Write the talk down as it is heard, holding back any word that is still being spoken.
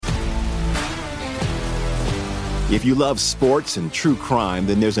If you love sports and true crime,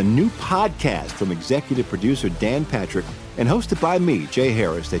 then there's a new podcast from executive producer Dan Patrick and hosted by me, Jay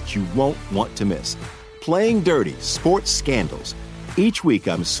Harris, that you won't want to miss. Playing Dirty: Sports Scandals. Each week,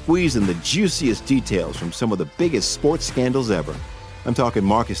 I'm squeezing the juiciest details from some of the biggest sports scandals ever. I'm talking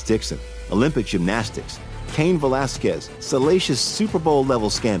Marcus Dixon, Olympic gymnastics, Cain Velasquez, salacious Super Bowl-level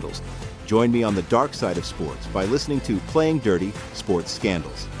scandals. Join me on the dark side of sports by listening to Playing Dirty: Sports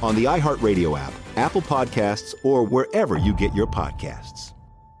Scandals on the iHeartRadio app, Apple Podcasts, or wherever you get your podcasts.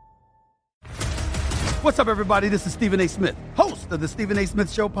 What's up, everybody? This is Stephen A. Smith, host of the Stephen A.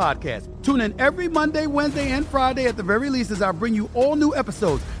 Smith Show podcast. Tune in every Monday, Wednesday, and Friday at the very least as I bring you all new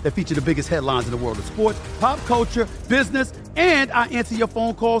episodes that feature the biggest headlines in the world of sports, pop culture, business, and I answer your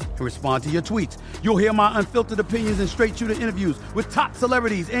phone calls and respond to your tweets. You'll hear my unfiltered opinions and straight-shooter interviews with top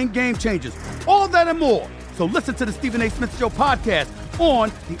celebrities and game changers. All that and more. So listen to the Stephen A. Smith Show podcast on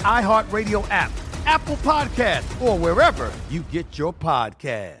the iHeartRadio app, Apple Podcasts, or wherever you get your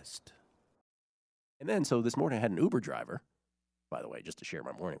podcast. And then, so this morning I had an Uber driver, by the way, just to share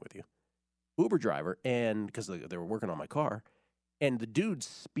my morning with you. Uber driver, and because they were working on my car, and the dude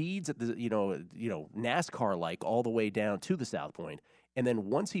speeds at the, NASCAR-like all the way down to the South Point, and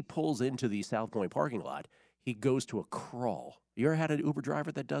then once he pulls into the South Point parking lot, he goes to a crawl. You ever had an Uber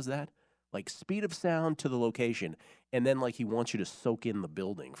driver that does that? Like speed of sound to the location, and then like he wants you to soak in the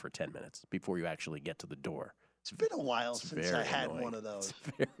building for 10 minutes before you actually get to the door. It's been a while since I had one of those.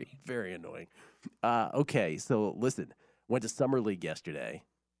 It's very, very annoying. Okay, so listen, went to Summer League yesterday.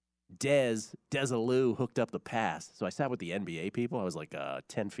 Desilu hooked up the pass. So I sat with the NBA people. I was like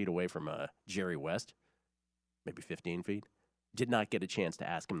 10 feet away from Jerry West, maybe 15 feet. Did not get a chance to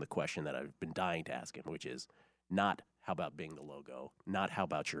ask him the question that I've been dying to ask him, which is not how about being the logo, not how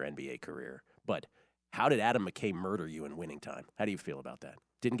about your NBA career, but how did Adam McKay murder you in winning time? How do you feel about that?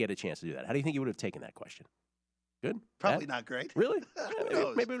 Didn't get a chance to do that. How do you think you would have taken that question? Good? Probably not great. Really?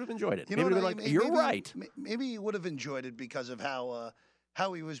 Yeah, maybe would have enjoyed it. Maybe would have been like, you're right. Maybe he would have enjoyed it because of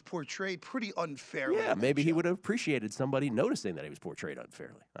how he was portrayed pretty unfairly. Yeah, maybe he would have appreciated somebody noticing that he was portrayed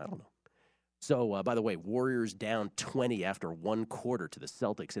unfairly. I don't know. So, by the way, Warriors down 20 after one quarter to the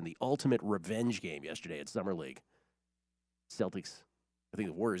Celtics in the ultimate revenge game yesterday at Summer League. Celtics, I think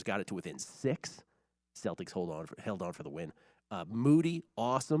the Warriors got it to within 6. Celtics held on for the win. Moody,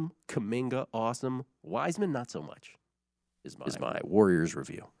 awesome. Kuminga, awesome. Wiseman, not so much, is my Warriors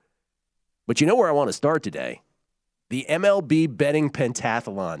review. But you know where I want to start today? The MLB betting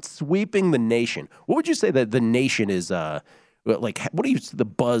pentathlon, sweeping the nation. What would you say that the nation is, what do you the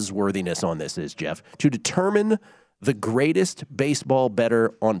buzzworthiness on this is, Jeff? To determine the greatest baseball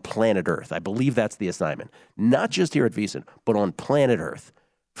bettor on planet Earth. I believe that's the assignment. Not just here at VSiN, but on planet Earth.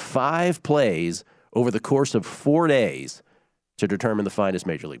 5 plays over the course of 4 days to determine the finest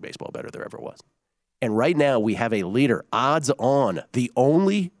Major League Baseball bettor there ever was. And right now we have a leader, odds on, the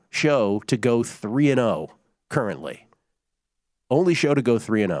only show to go 3-0 currently. Only show to go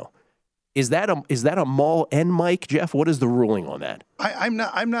 3-0. Is that a Maul and Mike, Jeff? What is the ruling on that? I'm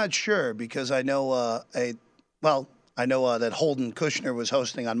not sure because I know that Holden Kushner was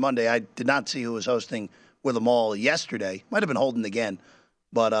hosting on Monday. I did not see who was hosting with them all yesterday. Might have been Holden again.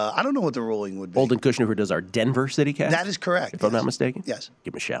 But I don't know what the ruling would be. Holden Kushner, who does our Denver City cast? That is correct. If I'm not mistaken? Yes.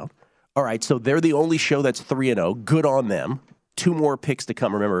 Give him a shout. All right, so they're the only show that's 3-0. Good on them. 2 more picks to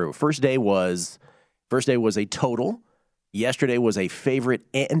come. Remember, first day was a total. Yesterday was a favorite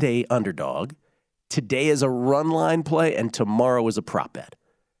and a underdog. Today is a run line play, and tomorrow is a prop bet.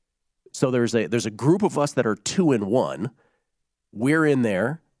 So there's a group of us that are 2-1. We're in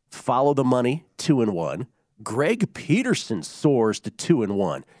there. Follow the money, 2-1. Greg Peterson soars to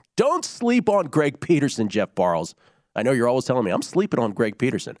 2-1. Don't sleep on Greg Peterson, Jeff Parles. I know you're always telling me I'm sleeping on Greg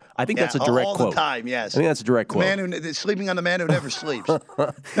Peterson. I think that's a direct quote. All the time, yes. I think that's a direct quote. Sleeping on the man who never sleeps.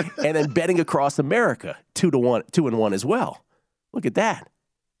 And then betting across America, 2-1 as well. Look at that.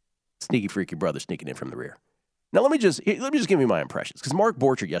 Sneaky freaky brother sneaking in from the rear. Now let me just give you my impressions because Mark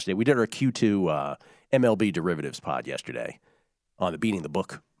Borchardt yesterday, we did our Q2 MLB derivatives pod yesterday on the Beating the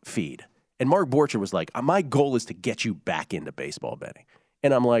Book feed. And Mark Borchardt was like, my goal is to get you back into baseball betting.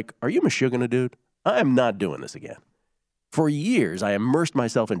 And I'm like, are you Meshuggah, dude? I am not doing this again. For years, I immersed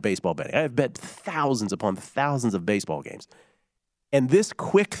myself in baseball betting. I have bet thousands upon thousands of baseball games. And this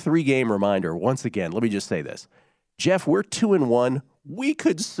quick 3-game reminder, once again, let me just say this. Jeff, we're 2-1. We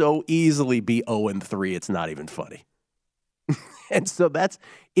could so easily be 0-3. It's not even funny. And so it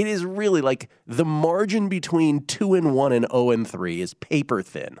is really like the margin between 2-1 and 0-3 is paper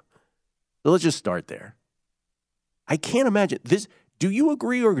thin. So let's just start there. I can't imagine this. Do you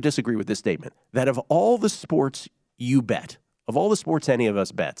agree or disagree with this statement that of all the sports you bet, of all the sports any of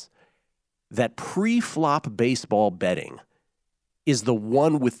us bets, that pre-flop baseball betting is the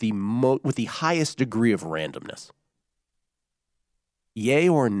one with the highest degree of randomness? Yay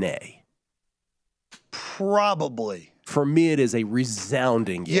or nay? Probably. For me, it is a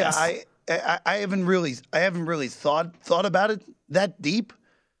resounding yes. Yeah, I haven't really thought about it that deep,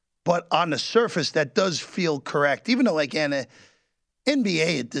 but on the surface, that does feel correct. Even though, like,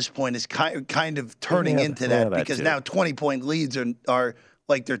 NBA at this point is kind of turning into that because now 20-point leads are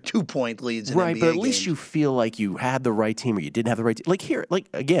like they're 2-point leads in right, NBA but at least you feel like you had the right team or you didn't have the right team. Like here, like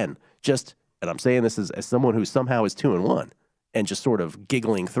again, just, and I'm saying this as someone who somehow is 2-1 and just sort of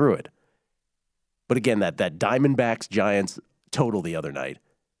giggling through it. But again, that Diamondbacks Giants total the other night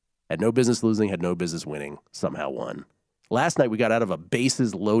had no business losing, had no business winning, somehow won. Last night we got out of a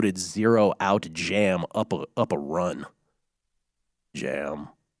bases loaded 0-out jam up a run. Jam.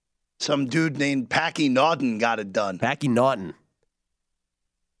 Some dude named Packy Naughton got it done. Packy Naughton.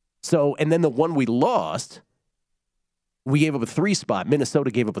 So, and then the one we lost, we gave up a 3-spot. Minnesota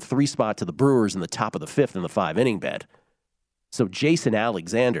gave up a 3-spot to the Brewers in the top of the 5th in the 5-inning bet. So Jason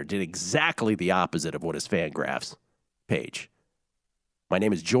Alexander did exactly the opposite of what his Fangraphs page. My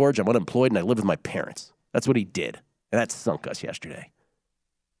name is George. I'm unemployed and I live with my parents. That's what he did. And that sunk us yesterday.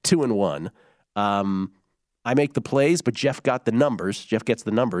 2-1. I make the plays, but Jeff got the numbers. Jeff gets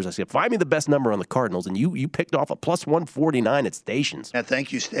the numbers. I said, find me the best number on the Cardinals. And you picked off a plus 149 at Stations. Yeah,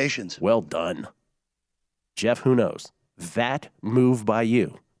 thank you, Stations. Well done. Jeff, who knows? That move by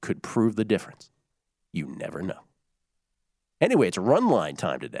you could prove the difference. You never know. Anyway, it's run line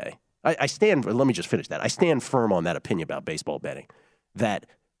time today. I stand, let me just finish that. I stand firm on that opinion about baseball betting, that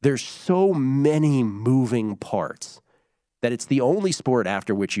there's so many moving parts that it's the only sport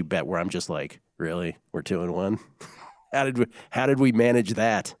after which you bet where I'm just like, really? We're 2-1? How did we manage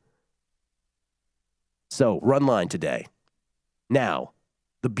that? So, run line today. Now,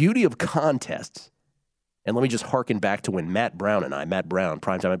 the beauty of contests, and let me just harken back to when Matt Brown,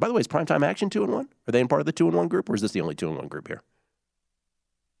 Primetime. By the way, is Primetime Action 2-1? Are they in part of the 2-1 group, or is this the only 2-1 group here?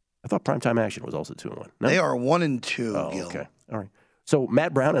 I thought Primetime Action was also 2-1. No? They are 1-2, Oh, Gil. okay. All right. So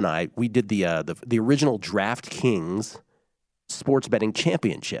Matt Brown and I, we did the original DraftKings Sports Betting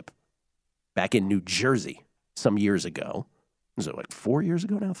Championship back in New Jersey some years ago. Was it like 4 years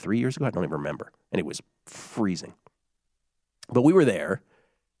ago now? 3 years ago? I don't even remember. And it was freezing. But we were there.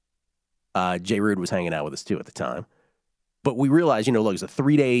 Jay Rude was hanging out with us too at the time. But we realized, look, it was a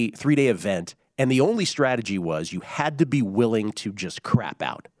three-day event, and the only strategy was you had to be willing to just crap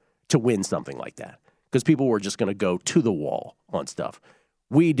out to win something like that because people were just going to go to the wall on stuff.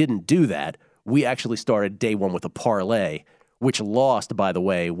 We didn't do that. We actually started day one with a parlay, which lost, by the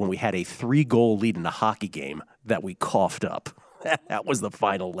way, when we had a 3-goal lead in a hockey game that we coughed up. That was the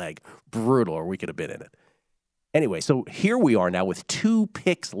final leg. Brutal, or we could have been in it. Anyway, so here we are now with 2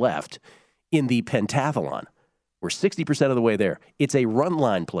 picks left in the pentathlon. We're 60% of the way there. It's a run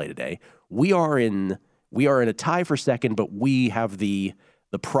line play today. We are in a tie for second, but we have the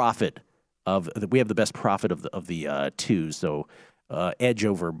profit we have the best profit of the twos. So edge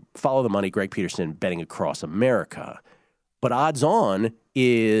over Follow the Money, Greg Peterson betting across America. But odds on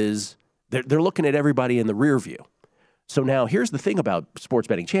is they're looking at everybody in the rear view. So now here's the thing about sports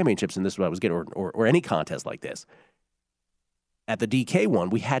betting championships, and this is what I was getting, or any contest like this. At the DK one,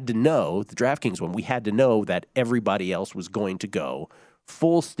 we had to know, the DraftKings one, we had to know that everybody else was going to go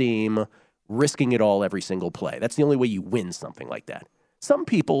full steam, risking it all every single play. That's the only way you win something like that. Some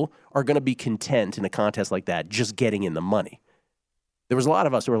people are going to be content in a contest like that just getting in the money. There was a lot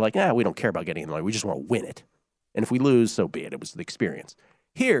of us who were like, we don't care about getting in the money. We just want to win it. And if we lose, so be it. It was the experience.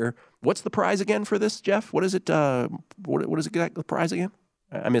 Here, what's the prize again for this, Jeff? What is it? What is it? The prize again?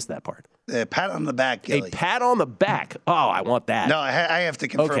 I missed that part. A pat on the back, Gilly. A pat on the back. Oh, I want that. No, I have to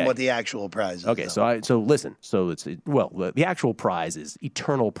confirm what the actual prize is. Okay, so listen. So the actual prize is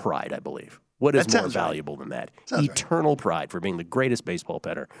eternal pride, I believe. What is more valuable than that? Eternal pride for being the greatest baseball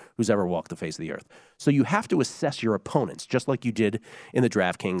bettor who's ever walked the face of the earth. So you have to assess your opponents, just like you did in the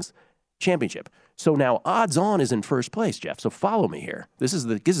DraftKings championship. So now odds on is in first place, Jeff. So follow me here. This is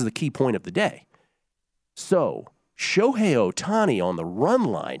the key point of the day. So Shohei Ohtani on the run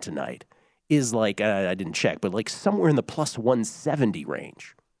line tonight is like, I didn't check, but like somewhere in the plus 170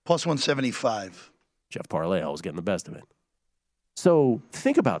 range. Plus 175. Jeff Parlay was getting the best of it. So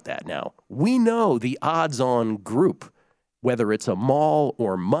think about that now. We know the odds-on group, whether it's Amal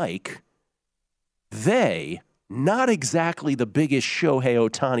or Mike, they, not exactly the biggest Shohei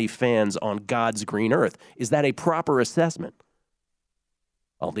Ohtani fans on God's green earth. Is that a proper assessment?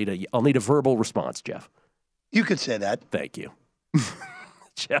 I'll need a verbal response, Jeff. You could say that. Thank you.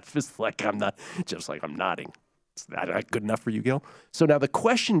 Jeff is like, I'm not, just like I'm nodding. Is that not good enough for you, Gil? So now the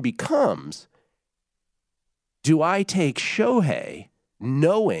question becomes, do I take Shohei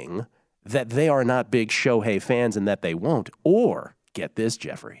knowing that they are not big Shohei fans and that they won't? Or, get this,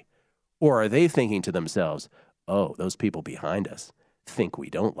 Jeffrey, or are they thinking to themselves, oh, those people behind us think we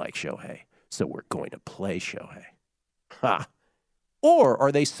don't like Shohei, so we're going to play Shohei? Ha! Or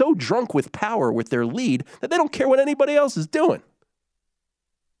are they so drunk with power with their lead that they don't care what anybody else is doing?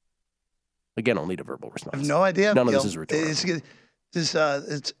 Again, I'll need a verbal response. I have no idea. None of this is rhetorical.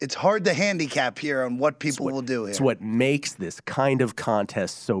 It's hard to handicap here on what people will do here. It's what makes this kind of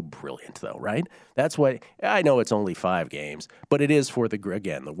contest so brilliant, though, right? That's what I know. It's only 5 games, but it is for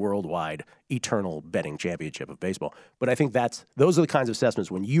the worldwide eternal betting championship of baseball. But I think those are the kinds of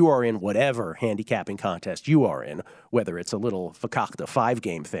assessments when you are in whatever handicapping contest you are in, whether it's a little fakakta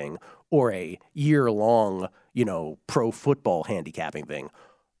 5-game thing or a year-long, pro football handicapping thing.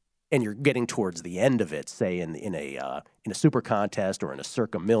 And you're getting towards the end of it, say in a super contest or in a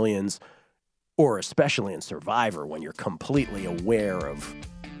Circa Millions, or especially in Survivor, when you're completely aware of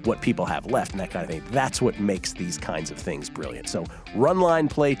what people have left and that kind of thing. That's what makes these kinds of things brilliant. So run line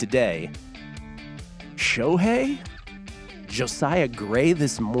play today. Shohei? Josiah Gray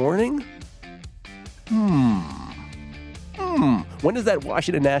this morning? When does that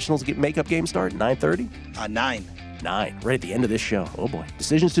Washington Nationals makeup game start? 9:30? 9. 9, right at the end of this show. Oh, boy.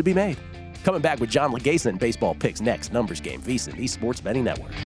 Decisions to be made. Coming back with John Legasa and Baseball Picks next. Numbers Game, VSiN, the Sports Betting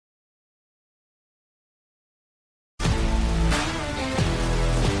Network.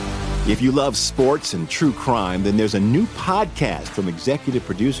 If you love sports and true crime, then there's a new podcast from executive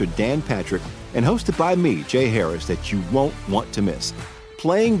producer Dan Patrick and hosted by me, Jay Harris, that you won't want to miss.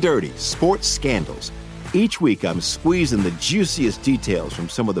 Playing Dirty: Sports Scandals. Each week, I'm squeezing the juiciest details from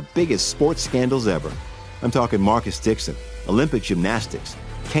some of the biggest sports scandals ever. I'm talking Marcus Dixon, Olympic gymnastics,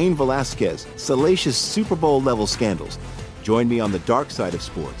 Cain Velasquez, salacious Super Bowl-level scandals. Join me on the dark side of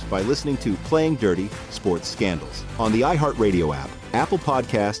sports by listening to Playing Dirty: Sports Scandals on the iHeartRadio app, Apple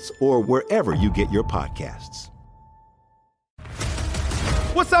Podcasts, or wherever you get your podcasts.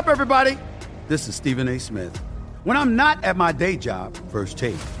 What's up, everybody? This is Stephen A. Smith. When I'm not at my day job, First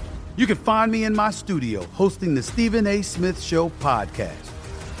Take, you can find me in my studio hosting the Stephen A. Smith Show podcast.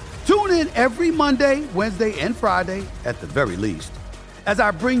 Tune in every Monday, Wednesday, and Friday, at the very least, as I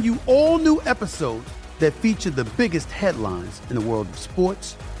bring you all new episodes that feature the biggest headlines in the world of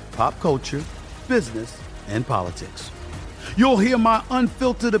sports, pop culture, business, and politics. You'll hear my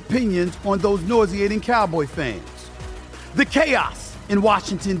unfiltered opinions on those nauseating Cowboy fans, the chaos in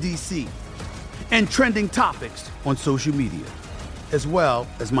Washington, D.C., and trending topics on social media, as well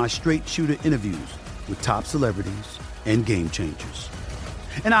as my straight shooter interviews with top celebrities and game changers.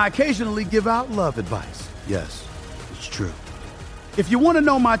 And I occasionally give out love advice. Yes, it's true. If you want to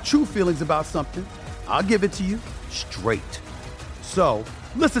know my true feelings about something, I'll give it to you straight. So,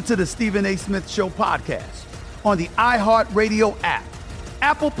 listen to the Stephen A. Smith Show podcast on the iHeartRadio app,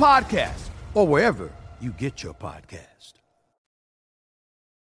 Apple Podcasts, or wherever you get your podcast.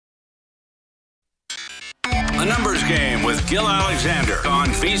 A Numbers Game with Gil Alexander on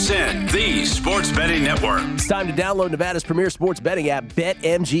VSiN, the Sports Betting Network. It's time to download Nevada's premier sports betting app,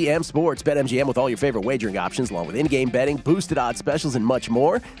 BetMGM Sports. BetMGM with all your favorite wagering options, along with in-game betting, boosted odds specials, and much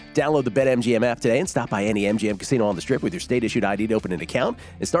more. Download the BetMGM app today and stop by any MGM casino on the Strip with your state-issued ID to open an account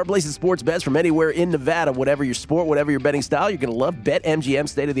and start placing sports bets from anywhere in Nevada. Whatever your sport, whatever your betting style, you're going to love BetMGM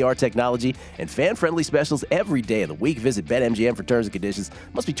state-of-the-art technology and fan-friendly specials every day of the week. Visit BetMGM for terms and conditions.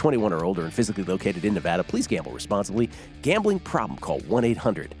 Must be 21 or older and physically located in Nevada. Please gamble responsibly. Gambling problem? Call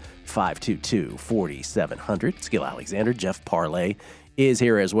 1-800-522-4700. Skill Alexander. Jeff Parlay is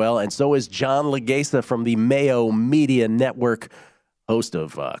here as well, and so is John Legasa from the Mayo Media Network, host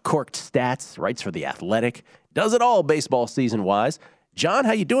of Corked Stats, writes for The Athletic, does it all baseball season-wise. John,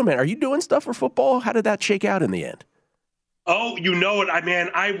 how you doing, man? Are you doing stuff for football? How did that shake out in the end? Oh, you know it.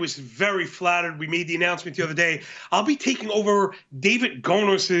 I was very flattered. We made the announcement the other day. I'll be taking over David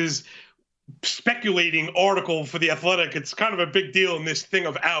Gonos's speculating article for The Athletic. It's kind of a big deal in this thing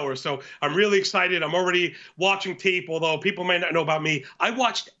of ours. So I'm really excited. I'm already watching tape, although people may not know about me. I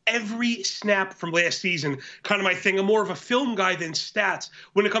watched every snap from last season, kind of my thing. I'm more of a film guy than stats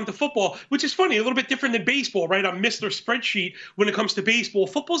when it comes to football, which is funny, a little bit different than baseball, right? I'm Mr. Spreadsheet when it comes to baseball.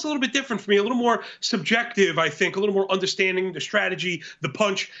 Football's a little bit different for me, a little more subjective, I think, a little more understanding the strategy, the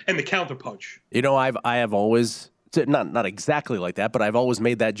punch, and the counter punch. You know, I have always... Not exactly like that, but I've always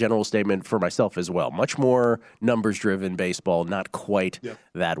made that general statement for myself as well. Much more numbers-driven baseball, not quite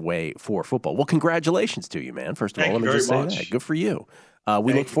that way for football. Well, congratulations to you, man. First of all, let me just say that. Good for you.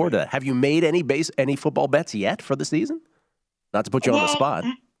 We look forward to that. Have you made any football bets yet for the season? Not to put you on the spot.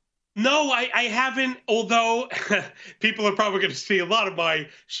 No, I haven't, although people are probably going to see a lot of my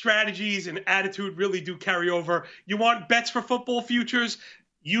strategies and attitude really do carry over. You want bets for football futures?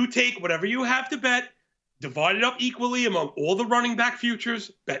 You take whatever you have to bet, divide it up equally among all the running back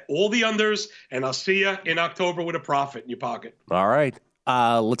futures, bet all the unders, and I'll see you in October with a profit in your pocket. All right.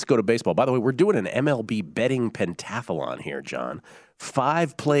 Let's go to baseball. By the way, we're doing an MLB betting pentathlon here, John.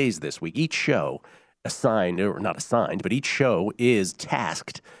 5 plays this week. Each show assigned, or not assigned, but each show is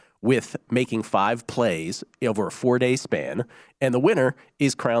tasked with making 5 plays over a 4-day span, and the winner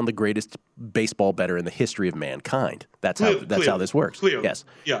is crowned the greatest baseball bettor in the history of mankind. That's how this works. Clear. Yes.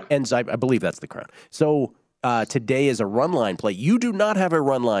 Yeah. And I believe that's the crown. So today is a run line play. You do not have a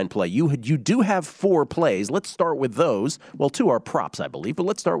run line play. You do have 4 plays. Let's start with those. Well, 2 are props, I believe, but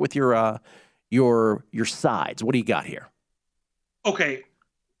let's start with your sides. What do you got here? Okay,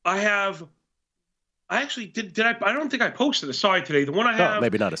 I actually did. I don't think I posted a side today. The one I have. No,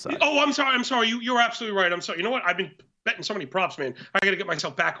 maybe not a side. Oh, I'm sorry. You're absolutely right. I'm sorry. You know what? I've been betting so many props, man. I got to get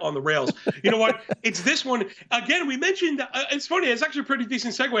myself back on the rails. You know what? It's this one. Again, we mentioned, it's funny. It's actually a pretty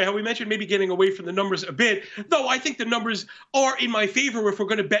decent segue how we mentioned maybe getting away from the numbers a bit. Though I think the numbers are in my favor if we're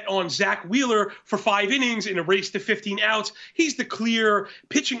going to bet on Zach Wheeler for 5 innings in a race to 15 outs. He's the clear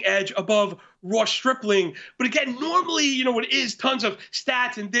pitching edge above Ross Stripling. But again, normally, it is tons of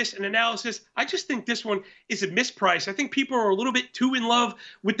stats and this and analysis. I just think this one is a misprice. I think people are a little bit too in love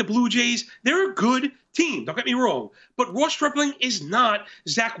with the Blue Jays. They're a good team, don't get me wrong. But Ross Stripling is not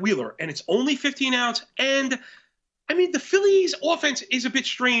Zach Wheeler, and it's only 15 outs. And I mean, the Phillies offense is a bit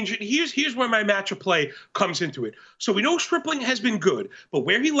strange. And here's where my matchup play comes into it. So we know Stripling has been good, but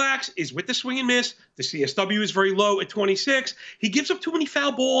where he lacks is with the swing and miss. The CSW is very low at 26. He gives up too many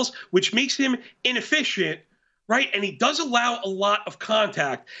foul balls, which makes him inefficient, right? And he does allow a lot of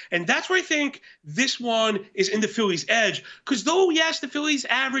contact. And that's where I think this one is in the Phillies' edge. Because though, yes, the Phillies'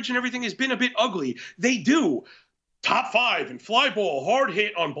 average and everything has been a bit ugly, they do. Top 5 in fly ball, hard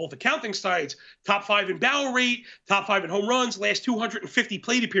hit on both accounting sides, top 5 in barrel rate, top 5 in home runs, last 250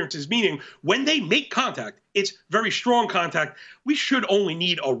 plate appearances, meaning when they make contact, it's very strong contact. We should only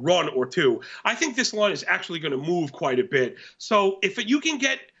need a run or 2. I think this line is actually going to move quite a bit. So if you can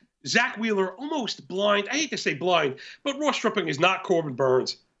get Zach Wheeler almost blind, I hate to say blind, but Ross Stripling is not Corbin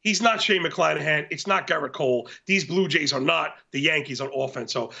Burns. He's not Shane McClanahan. It's not Garrett Cole. These Blue Jays are not the Yankees on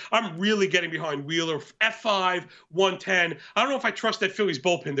offense. So I'm really getting behind Wheeler. F5, 110. I don't know if I trust that Phillies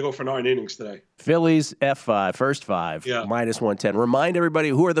bullpen to go for 9 innings today. Phillies, F5, first 5, yeah. minus 110. Remind everybody,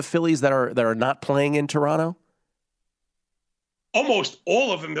 who are the Phillies that are not playing in Toronto? Almost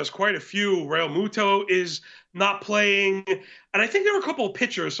all of them. There's quite a few. Real Muto is not playing. And I think there were a couple of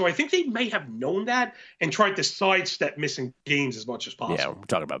pitchers, so I think they may have known that and tried to sidestep missing games as much as possible. Yeah, we're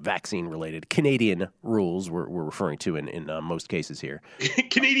talking about vaccine-related Canadian rules we're referring to in most cases here.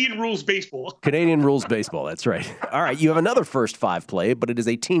 Canadian rules baseball. Canadian rules baseball, that's right. All right, you have another first 5 play, but it is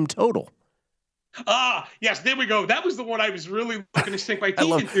a team total. Yes, there we go. That was the one I was really looking to sink my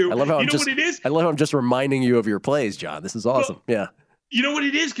teeth into. I love how what it is? I love how I'm just reminding you of your plays, John. This is awesome. Well, yeah. You know what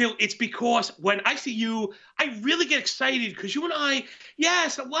it is, Gil? It's because when I see you, I really get excited because you and I,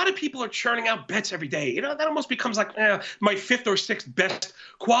 yes, a lot of people are churning out bets every day. That almost becomes like my 5th or 6th best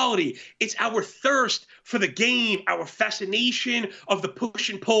quality. It's our thirst for the game, our fascination of the push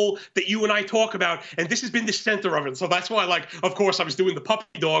and pull that you and I talk about. And this has been the center of it. So that's why, of course, I was doing the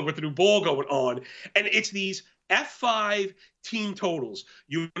puppy dog with the new ball going on. And it's these F5 team totals.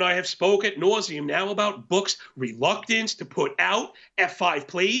 You and I have spoke ad nauseum now about books' reluctance to put out F5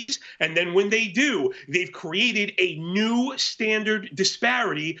 plays. And then when they do, they've created a new standard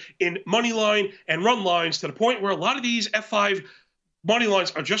disparity in money line and run lines to the point where a lot of these F5 money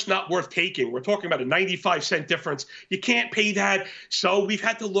lines are just not worth taking. We're talking about a 95-cent difference. You can't pay that. So we've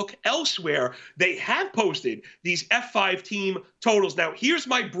had to look elsewhere. They have posted these F5 team totals. Now, here's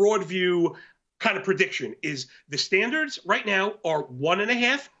my broad view kind of prediction is the standards right now are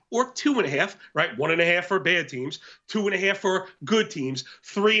 1.5 or 2.5, right? 1.5 for bad teams, 2.5 for good teams,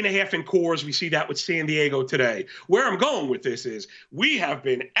 3.5 in cores. We see that with San Diego today. Where I'm going with this is we have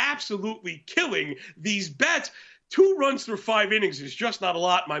been absolutely killing these bets. 2 runs through 5 innings is just not a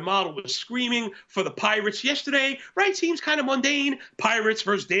lot. My model was screaming for the Pirates yesterday, right? Seems kind of mundane. Pirates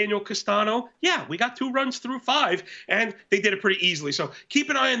versus Daniel Castano. Yeah, we got 2 runs through 5, and they did it pretty easily. So keep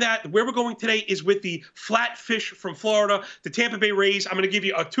an eye on that. Where we're going today is with the Flatfish from Florida, the Tampa Bay Rays. I'm going to give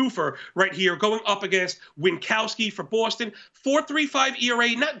you a twofer right here, going up against Winkowski for Boston. 4.35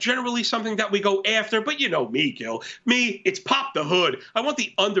 ERA, not generally something that we go after, but you know me, Gil. Me, it's pop the hood. I want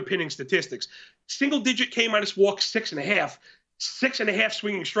the underpinning statistics. Single-digit K-minus walk, 6.5. 6.5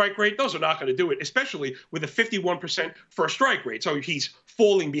 swinging strike rate, those are not going to do it, especially with a 51% first strike rate. So he's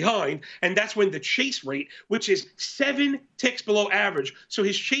falling behind, and that's when the chase rate, which is 7 ticks below average. So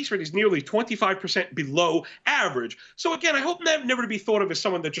his chase rate is nearly 25% below average. So again, I hope never to be thought of as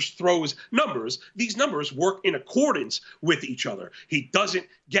someone that just throws numbers. These numbers work in accordance with each other. He doesn't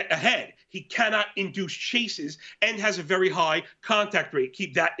get ahead. He cannot induce chases and has a very high contact rate.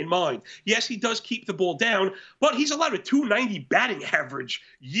 Keep that in mind. Yes, he does keep the ball down, but he's allowed a 290 batting average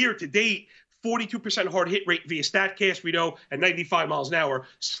year to date. 42% hard hit rate via StatCast, we know, at 95 miles an hour.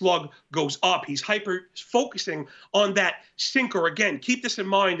 Slug goes up. He's hyper focusing on that sinker. Again, keep this in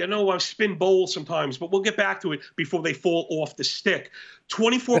mind. I know I spin bowls sometimes, but we'll get back to it before they fall off the stick.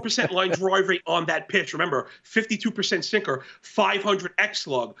 24% line drive rate on that pitch. Remember, 52% sinker, 500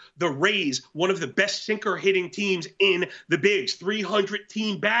 X-slug. The Rays, one of the best sinker hitting teams in the bigs. 300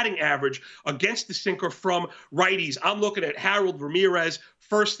 team batting average against the sinker from righties. I'm looking at Harold Ramirez.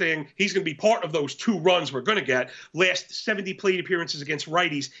 First thing, he's going to be part of those 2 runs we're going to get. Last 70 plate appearances against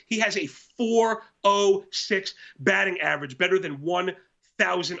righties. He has a 4.06 batting average, better than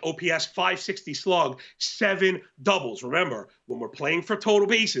 1,000 OPS, 560 slug, 7 doubles. Remember, when we're playing for total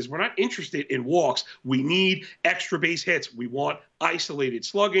bases, we're not interested in walks. We need extra base hits. We want isolated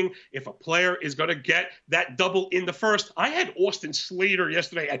slugging. If a player is going to get that double in the first, I had Austin Slater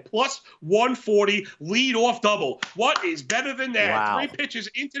yesterday at plus 140 lead-off double. What is better than that? Wow. 3 pitches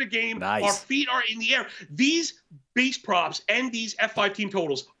into the game. Nice. Our feet are in the air. These base props and these F5 team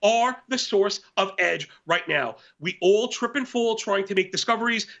totals are the source of edge right now. We all trip and fall trying to make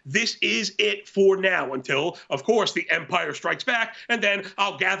discoveries. This is it for now until, of course, the Empire strikes back, and then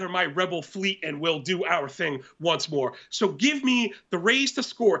I'll gather my rebel fleet and we'll do our thing once more. So give me the Rays to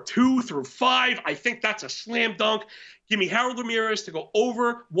score 2 through 5. I think that's a slam dunk. Give me Harold Ramirez to go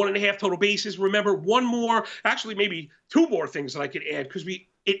over 1.5 total bases. Remember, one more, actually maybe 2 more things that I could add, because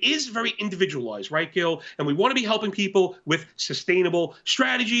it is very individualized, right, Gil? And we want to be helping people with sustainable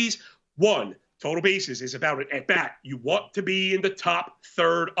strategies. 1, total bases is about an at-bat. You want to be in the top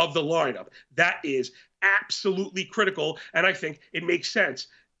third of the lineup. That is absolutely critical, and I think it makes sense.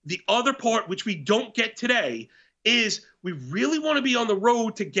 The other part, which we don't get today, is we really want to be on the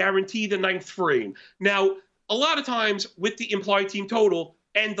road to guarantee the 9th frame. Now, a lot of times with the implied team total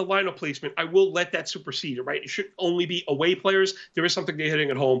and the lineup placement, I will let that supersede it, right? It should only be away players. There is something they're hitting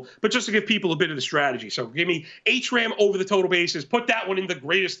at home, but just to give people a bit of the strategy. So give me HRAM over the total bases. Put that one in the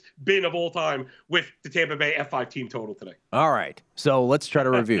greatest bin of all time with the Tampa Bay F5 team total today. All right. So let's try to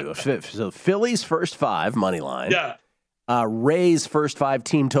review. So Phillies first 5 money line. Yeah. Rays first 5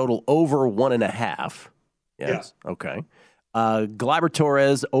 team total over 1.5. Yes. Yeah. Okay. Gleyber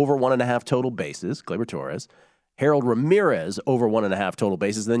Torres over 1.5 total bases. Gleyber Torres. Harold Ramirez over 1.5 total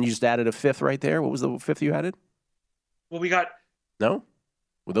bases. Then you just added a 5th right there. What was the 5th you added? Well, we got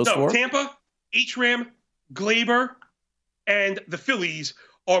with those 4? Tampa, HRAM, Gleyber, and the Phillies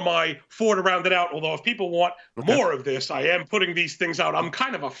are my 4 to round it out. Although if people want more of this, I am putting these things out. I'm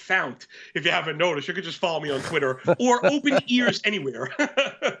kind of a fount. If you haven't noticed, you could just follow me on Twitter or open ears anywhere.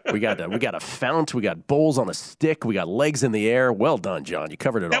 We got a fount. We got bowls on a stick. We got legs in the air. Well done, John. You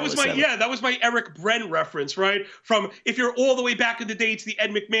covered it all. That was my Eric Bren reference, right? From, if you're all the way back in the day, it's the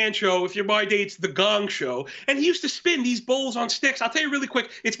Ed McMahon show. If you're my day, it's the Gong show. And he used to spin these bowls on sticks. I'll tell you really quick,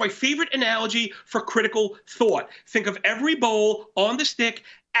 it's my favorite analogy for critical thought. Think of every bowl on the stick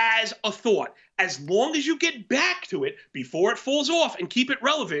as a thought. As long as you get back to it before it falls off and keep it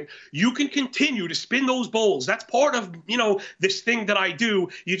relevant, you can continue to spin those bowls. That's part of, this thing that I do.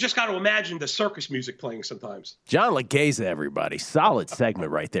 You just got to imagine the circus music playing sometimes. John Legeza, everybody. Solid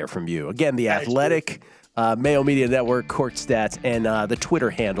segment right there from you. Again, the Athletic, Mayo Media Network, Court Stats, and the Twitter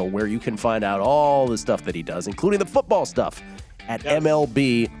handle where you can find out all the stuff that he does, including the football stuff at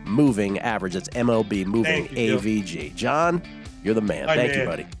MLB Moving Average. That's MLB Moving AVG. John, you're the man. Thank you,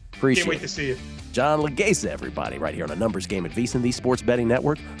 buddy. Appreciate it. Can't wait to see you. John Legeza, everybody, right here on a numbers game at VSiN, the Sports Betting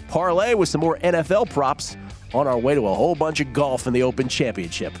Network. Parlay with some more NFL props on our way to a whole bunch of golf in the Open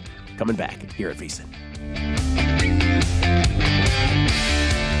Championship. Coming back here at VSiN.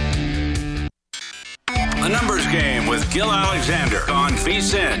 The Numbers Game with Gil Alexander on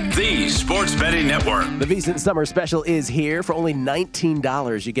VSiN, the Sports Betting Network. The VSiN Summer Special is here. For only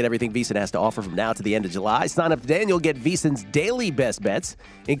 $19, you get everything VSiN has to offer from now to the end of July. Sign up today and you'll get VSiN's daily best bets,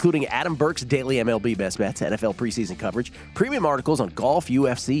 including Adam Burke's daily MLB best bets, NFL preseason coverage, premium articles on golf,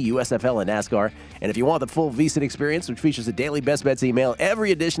 UFC, USFL, and NASCAR. And if you want the full VSiN experience, which features a daily best bets email,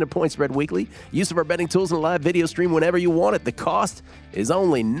 every edition of Point Spread Weekly, use of our betting tools, and a live video stream whenever you want it, the cost is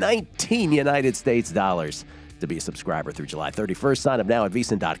only 19 United States dollars. to be a subscriber through July 31st. Sign up now at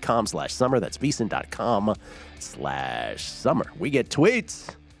VSiN.com/summer. That's VSiN.com/summer. We get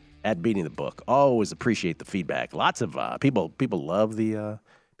tweets at Beating the Book. Always appreciate the feedback. Lots of people love the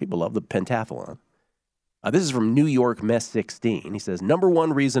pentathlon. This is from New York Mess 16. He says, number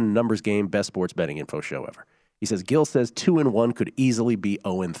one reason numbers game, best sports betting info show ever. He says, Gil says 2-1 could easily be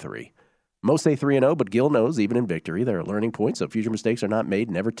 0-3. Most say 3-0, but Gil knows even in victory there are learning points, so future mistakes are not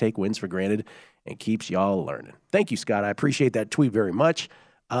made. Never take wins for granted, and keeps y'all learning. Thank you, Scott. I appreciate that tweet very much.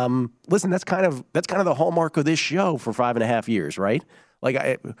 Listen, that's kind of the hallmark of this show for 5.5 years, right?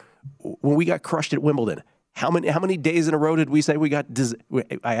 Like when we got crushed at Wimbledon, how many days in a row did we say we got?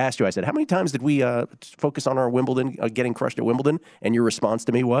 I asked you. I said, how many times did we focus on our Wimbledon getting crushed at Wimbledon? And your response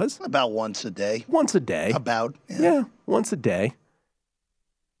to me was about once a day. Once a day. About yeah, once a day.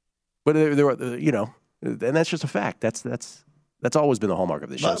 But there were, and that's just a fact. That's always been the hallmark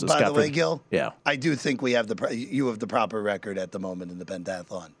of this show. So by the way, Gil, yeah, I do think you have the proper record at the moment in the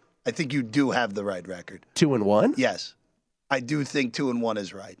pentathlon. I think you do have the right record. 2-1. Yes, I do think 2-1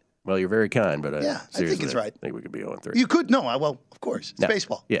 is right. Well, you're very kind, but yeah, I think it's right. I think we could be 0-3. You could well, of course, it's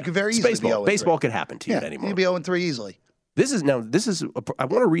baseball. Yeah, you could very easily be 0-3. Baseball could happen to you at any moment. You could be 0-3 easily. I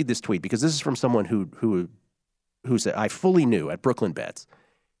want to read this tweet because this is from someone who said, I fully knew at Brooklyn Bets.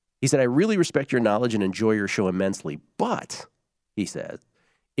 He said, I really respect your knowledge and enjoy your show immensely, but, he said,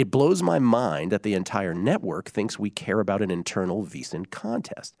 it blows my mind that the entire network thinks we care about an internal VSiN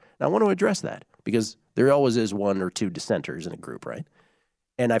contest. Now, I want to address that because there always is one or two dissenters in a group, right?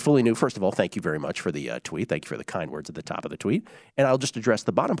 And I fully knew, first of all, thank you very much for the tweet. Thank you for the kind words at the top of the tweet. And I'll just address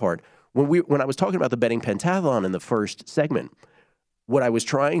the bottom part. When I was talking about the betting pentathlon in the first segment, what I was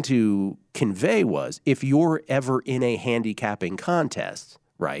trying to convey was if you're ever in a handicapping contest,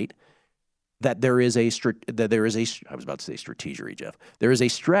 right, that there is a I was about to say strategery, Jeff. There is a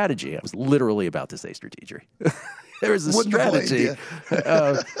strategy. I was literally about to say strategery. There is a strategy.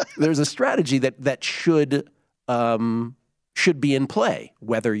 There's a strategy that should be in play,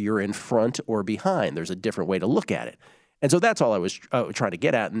 whether you're in front or behind. There's a different way to look at it. And so that's all I was trying to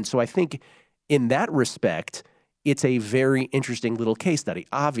get at. And so I think in that respect, it's a very interesting little case study.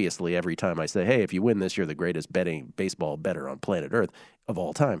 Obviously, every time I say, hey, if you win this, you're the greatest baseball bettor on planet Earth of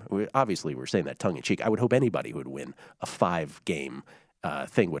all time. Obviously, we're saying that tongue-in-cheek. I would hope anybody who would win a 5-game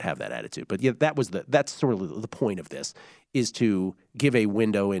thing would have that attitude. But yeah, that's sort of the point of this, is to give a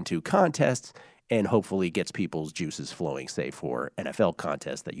window into contests and hopefully gets people's juices flowing, say, for NFL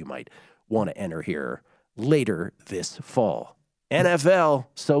contests that you might want to enter here later this fall. NFL,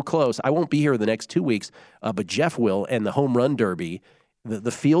 so close. I won't be here the next 2 weeks, but Jeff will, and the home run derby.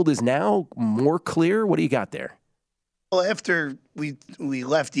 The field is now more clear. What do you got there? Well, after we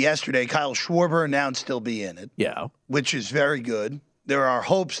left yesterday, Kyle Schwarber announced he'll be in it. Yeah. Which is very good. There are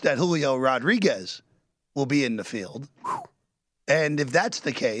hopes that Julio Rodriguez will be in the field. Whew. And if that's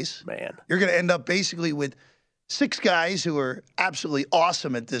the case, you're going to end up basically with 6 guys who are absolutely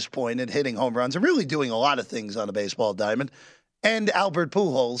awesome at this point at hitting home runs and really doing a lot of things on a baseball diamond. And Albert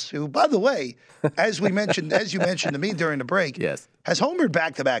Pujols, who, by the way, as you mentioned to me during the break, yes, has homered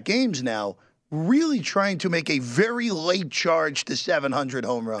back-to-back games now, really trying to make a very late charge to 700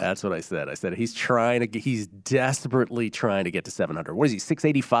 home runs. That's what I said. I said he's desperately trying to get to 700. What is he,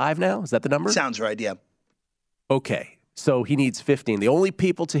 685 now? Is that the number? Sounds right, yeah. Okay, so he needs 15. The only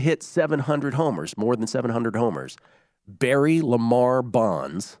people to hit 700 homers, more than 700 homers, Barry Lamar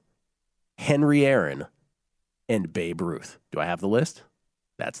Bonds, Henry Aaron, and Babe Ruth. Do I have the list?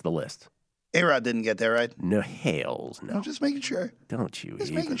 That's the list. A-Rod didn't get there, right? No, hells no. I'm just making sure. Don't you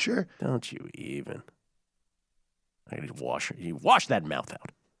just even. Making sure. Don't you even. I need to wash that mouth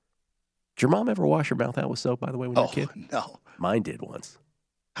out. Did your mom ever wash your mouth out with soap, by the way, when you were a kid? No. Mine did once.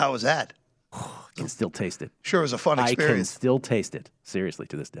 How was that? I can still taste it. Sure, it was a fun experience. I can still taste it, seriously,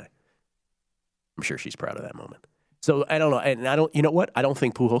 to this day. I'm sure she's proud of that moment. So I don't know, and you know what? I don't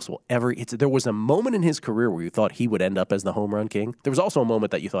think Pujols will ever. There was a moment in his career where you thought he would end up as the home run king. There was also a moment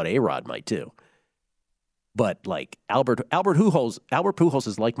that you thought A-Rod might too. But like Albert Pujols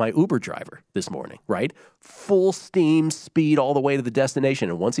is like my Uber driver this morning, right? Full steam speed all the way to the destination,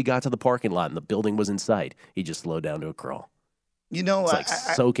 and once he got to the parking lot and the building was in sight, he just slowed down to a crawl. You know, it's like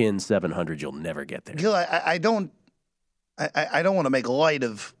soak in 700, you'll never get there. Gil, I don't want to make light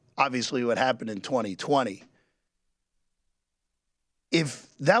of obviously what happened in 2020. If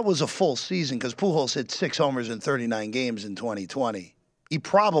that was a full season, because Pujols hit 6 homers in 39 games in 2020, he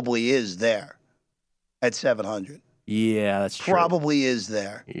probably is there at 700. Yeah, that's true. Probably is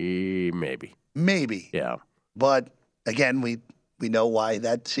there. Maybe. Yeah. But again, we know why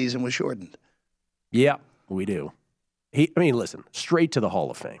that season was shortened. Yeah, we do. Listen, straight to the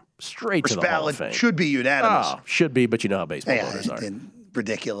Hall of Fame. Straight to the Hall of Fame. Should be unanimous. Oh, should be, but you know how baseball voters are.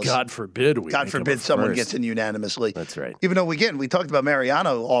 Ridiculous. God forbid someone gets in unanimously. That's right. Even though, again, we talked about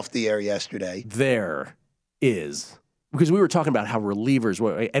Mariano off the air yesterday. There is, because we were talking about how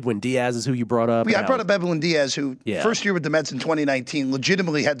relievers, Edwin Diaz is who you brought up. Yeah, I brought up Edwin Diaz, who first year with the Mets in 2019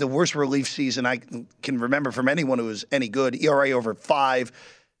 legitimately had the worst relief season I can remember from anyone who was any good. ERA over 5,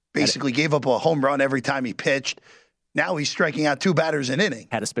 basically gave up a home run every time he pitched. Now he's striking out 2 batters an inning.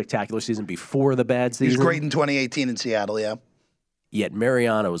 Had a spectacular season before the bad season. He was great in 2018 in Seattle, yeah. Yet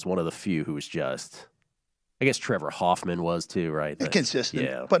Mariano was one of the few who was just, I guess Trevor Hoffman was too, right? Consistent.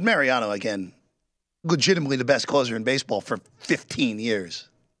 Yeah. But Mariano, again, legitimately the best closer in baseball for 15 years.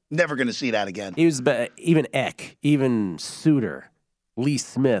 Never going to see that again. He was, even Eck, even Suter, Lee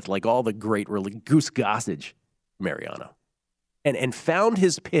Smith, like all the great, Goose Gossage, Mariano. And found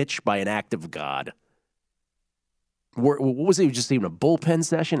his pitch by an act of God. What was he, just even a bullpen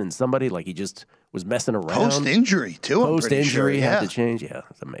session and somebody, like he just was messing around? Post-injury, too, Post-injury, had to change. Yeah,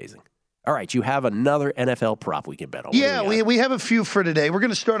 it's amazing. All right, you have another NFL prop we can bet on. Yeah, we have a few for today. We're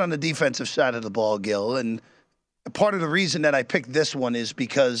going to start on the defensive side of the ball, Gil. And part of the reason that I picked this one is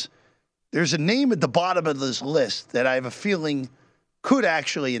because there's a name at the bottom of this list that I have a feeling could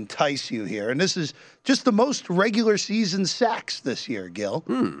actually entice you here. And this is just the most regular season sacks this year, Gil.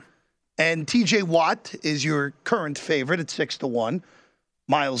 And TJ Watt is your current favorite at 6-1.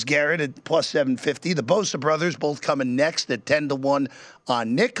 Myles Garrett at plus 750. The Bosa brothers both coming next at 10-1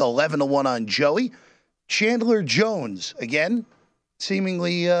 on Nick, 11-1 on Joey. Chandler Jones, again,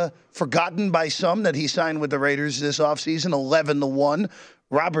 seemingly forgotten by some that he signed with the Raiders this offseason, 11-1.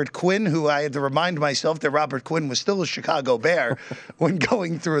 Robert Quinn, who I had to remind myself that Robert Quinn was still a Chicago Bear when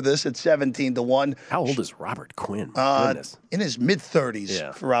going through this at 17-1. How old is Robert Quinn? In his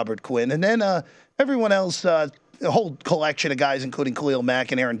mid-30s for Robert Quinn. And then everyone else, a whole collection of guys, including Khalil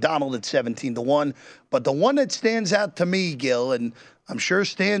Mack and Aaron Donald at 17-1. But the one that stands out to me, Gil, and I'm sure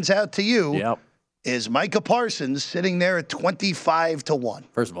stands out to you, is Micah Parsons sitting there at 25-1.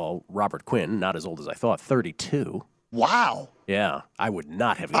 First of all, Robert Quinn, not as old as I thought, 32. Wow. Yeah, I would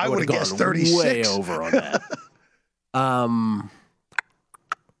not have. I would have guessed 36. Way over on that.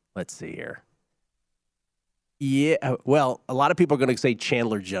 Let's see here. Yeah, well, a lot of people are going to say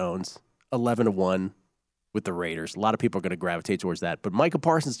Chandler Jones, 11-1 with the Raiders. A lot of people are going to gravitate towards that. But Micah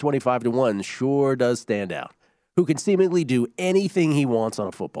Parsons, 25-1, sure does stand out. Who can seemingly do anything he wants on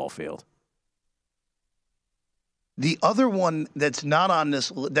a football field. The other one that's not on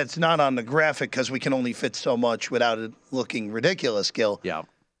the graphic because we can only fit so much without it looking ridiculous, Gil. Yeah.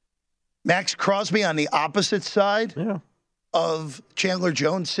 Max Crosby on the opposite side of Chandler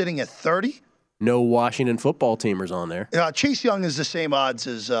Jones sitting at 30. No Washington football teamers on there. Chase Young is the same odds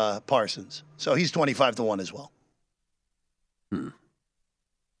as Parsons, so he's 25-1 as well.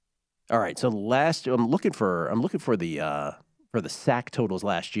 All right, so I'm looking for the sack totals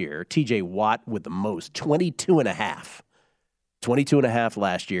last year. TJ Watt with the most, 22.5. 22.5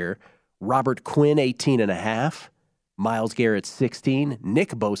 last year. Robert Quinn, 18.5. Myles Garrett, 16.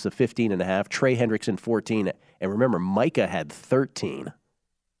 Nick Bosa, 15.5. Trey Hendrickson, 14. And remember, Micah had 13.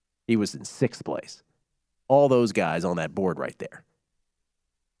 He was in 6th place. All those guys on that board right there.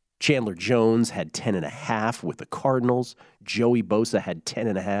 Chandler Jones had 10.5 with the Cardinals. Joey Bosa had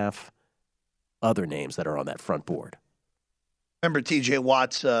 10.5. Other names that are on that front board. Remember TJ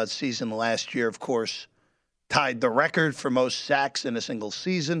Watt's season last year, of course, tied the record for most sacks in a single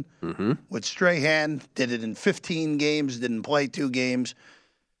season with Strahan. Did it in 15 games, didn't play 2 games.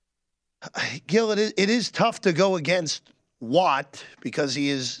 Gil, it is tough to go against Watt because he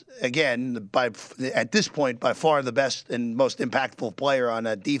is, again, at this point, by far the best and most impactful player on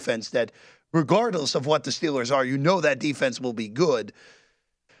that defense that regardless of what the Steelers are, you know that defense will be good.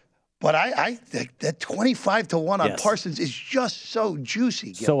 But I think that 25-1 on Parsons is just so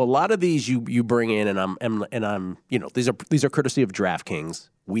juicy. Gil. So a lot of these you bring in, and I'm these are courtesy of DraftKings.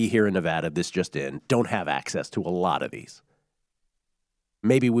 We here in Nevada, this just in, don't have access to a lot of these.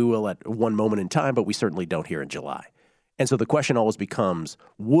 Maybe we will at one moment in time, but we certainly don't here in July. And so the question always becomes,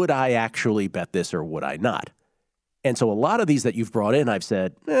 would I actually bet this or would I not? And so a lot of these that you've brought in, I've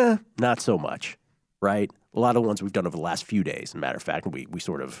said, not so much, right? A lot of the ones we've done over the last few days. As a matter of fact, we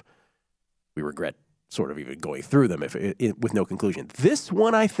regret sort of even going through them with no conclusion. This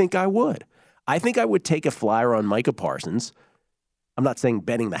one, I think I would. I think I would take a flyer on Micah Parsons. I'm not saying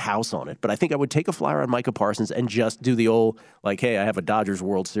betting the house on it, but I think I would take a flyer on Micah Parsons and just do the old, like, hey, I have a Dodgers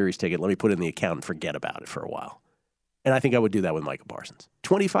World Series ticket. Let me put it in the account and forget about it for a while. And I think I would do that with Micah Parsons.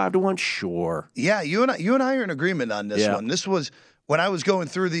 25-1, sure. Yeah, you and I are in agreement on this one. This was when I was going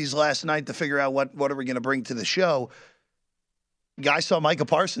through these last night to figure out what are we going to bring to the show. I saw Micah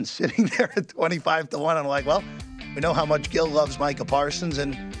Parsons sitting there at 25 to 1. I'm like, well, we know how much Gil loves Micah Parsons,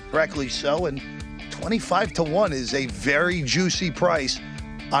 and correctly so. And 25 to 1 is a very juicy price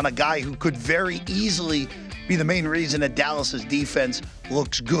on a guy who could very easily be the main reason that Dallas's defense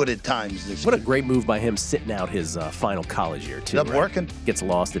looks good at times this What a year. great move by him sitting out his final college year, too. Ended up working. Gets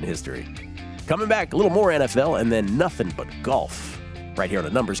lost in history. Coming back, a little more NFL and then nothing but golf. Right here on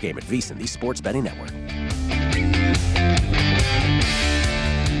The Numbers Game at VSiN, the Sports Betting Network.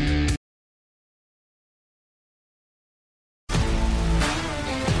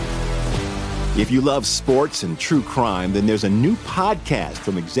 If you love sports and true crime, then there's a new podcast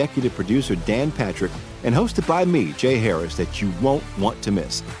from executive producer Dan Patrick and hosted by me, Jay Harris, that you won't want to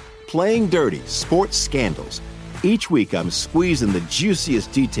miss. Playing Dirty: Sports Scandals. Each week, I'm squeezing the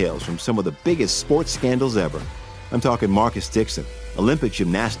juiciest details from some of the biggest sports scandals ever. I'm talking Marcus Dixon, Olympic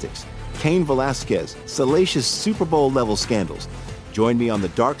gymnastics, Cain Velasquez, salacious Super Bowl-level scandals. Join me on the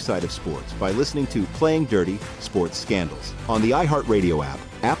dark side of sports by listening to Playing Dirty: Sports Scandals on the iHeartRadio app,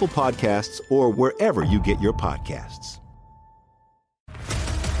 Apple Podcasts, or wherever you get your podcasts.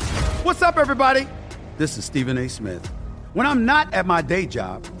 What's up, everybody? This is Stephen A. Smith. When I'm not at my day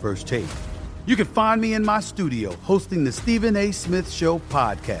job, First Take, you can find me in my studio hosting the Stephen A. Smith Show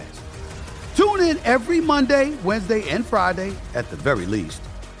podcast. Tune in every Monday, Wednesday, and Friday, at the very least,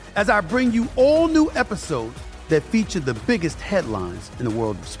 as I bring you all new episodes that feature the biggest headlines in the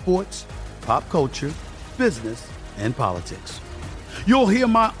world of sports, pop culture, business, and politics. You'll hear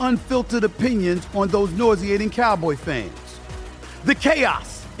my unfiltered opinions on those nauseating Cowboy fans, the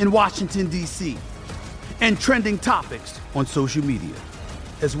chaos in Washington, D.C., and trending topics on social media,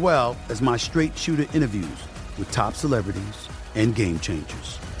 as well as my straight shooter interviews with top celebrities and game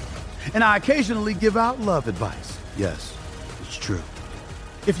changers. And I occasionally give out love advice. Yes, it's true.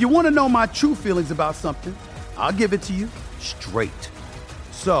 If you want to know my true feelings about something, I'll give it to you straight.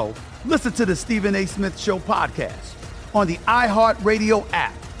 So listen to the Stephen A. Smith Show podcast on the iHeartRadio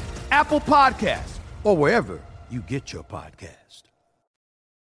app, Apple Podcasts, or wherever you get your podcast.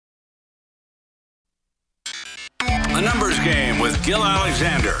 The Numbers Game with Gil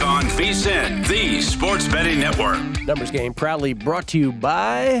Alexander on VSiN, the Sports Betting Network. Numbers Game proudly brought to you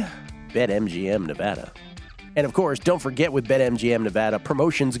by BetMGM Nevada. And, of course, don't forget with BetMGM Nevada,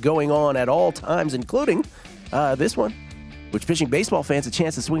 promotions going on at all times, including this one, which pitching baseball fans a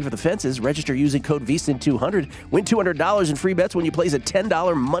chance to swing for the fences. Register using code VSiN200. Win $200 in free bets when you place a $10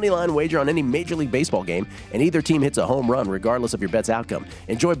 moneyline wager on any Major League Baseball game, and either team hits a home run regardless of your bet's outcome.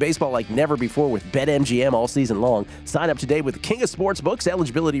 Enjoy baseball like never before with BetMGM all season long. Sign up today with the King of Sportsbooks.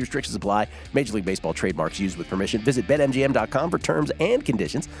 Eligibility restrictions apply. Major League Baseball trademarks used with permission. Visit BetMGM.com for terms and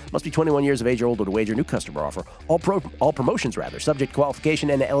conditions. Must be 21 years of age or older to wager. New customer offer. All promotions, subject to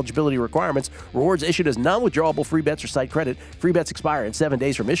qualification and eligibility requirements. Rewards issued as non-withdrawable free bets or site credit. Free bets expire in 7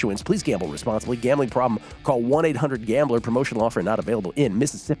 days from issuance. Please gamble responsibly. Gambling problem? Call 1-800-GAMBLER. Promotional offer not available in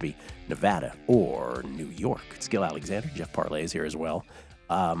Mississippi, Nevada, or New York. It's Gil Alexander. Jeff Parlay is here as well.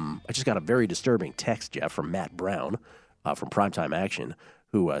 I just got a very disturbing text, Jeff, from Matt Brown from Primetime Action,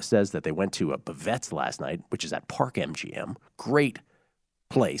 who says that they went to a Bavette's last night, which is at Park MGM. Great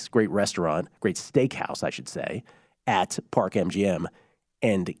place, great restaurant, great steakhouse, I should say, at Park MGM.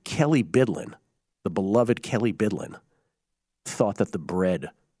 And Kelly Bidlin, the beloved Kelly Bidlin, thought that the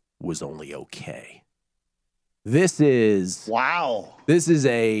bread was only okay. This is... Wow. This is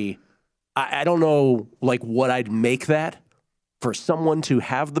I don't know, like, what I'd make that for someone to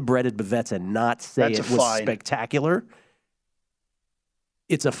have the bread at Bavette's and not say That's it a was fine. spectacular.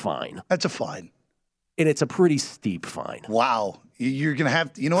 It's a fine. That's a fine. And it's a pretty steep fine. Wow. You're going to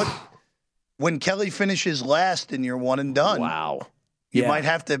have to, you know what? When Kelly finishes last and you're one and done, Wow. you Yeah. might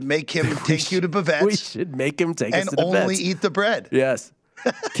have to make him take you to We Bavette's should make him take us and to the only Bavette's. eat the bread. Yes.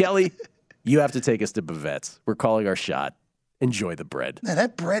 Kelly, you have to take us to Bavette's. We're calling our shot. Enjoy the bread. Man,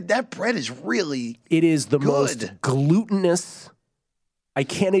 that bread is really It is the Good. most glutinous. I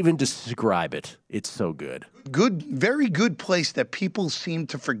can't even describe it. It's so good. good, very good place that people seem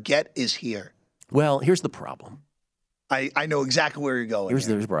to forget is here. Well, here's the problem. I know exactly where you're going. Here's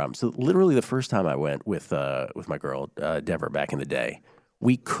here. the problem. So literally the first time I went with my girl, Deborah, back in the day,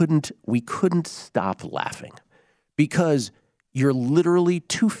 we couldn't stop laughing because you're literally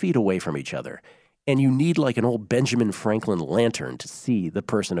 2 feet away from each other. And you need like an old Benjamin Franklin lantern to see the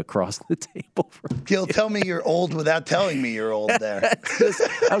person across the table from you. Gil, tell me you're old without telling me you're old there.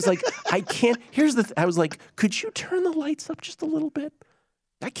 I was like, I can't. Here's the. I was like, could you turn the lights up just a little bit?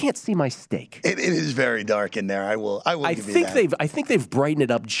 I can't see my steak. It is very dark in there. I will I give you think that. I think they've brightened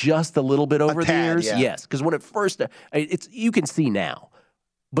it up just a little bit over the tad, years. yeah. Yes, because when it first, you can see now.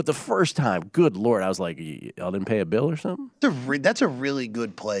 But the first time, good Lord, I was like, y'all didn't pay a bill or something? That's a really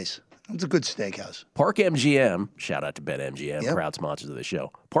good place. It's a good steakhouse. Park MGM, shout out to BetMGM, proud sponsors of the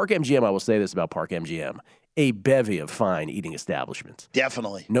show. Park MGM, I will say this about Park MGM, a bevy of fine eating establishments.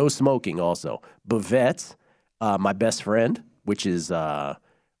 Definitely. No smoking also. Bavette, my best friend, which is a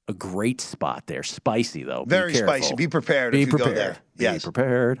great spot there. Spicy, though. Very spicy. Be prepared if you go there. Be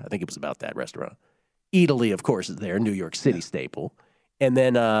prepared. I think it was about that restaurant. Italy, of course, is there, New York City staple. And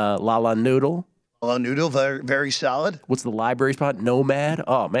then La La Noodle. La La Noodle, very, very solid. What's the library spot? Nomad.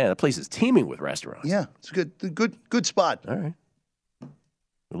 Oh, man, that place is teeming with restaurants. Yeah, it's a good spot. All right.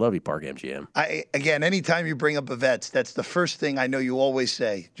 We love you, Park MGM. Again, anytime you bring up Bavette's, that's the first thing I know you always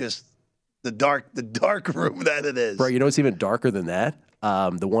say. Just the dark room that it is. Bro, you know what's even darker than that?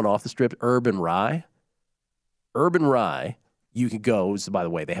 The one off the strip, Urban Rye. Urban Rye, you can go. So by the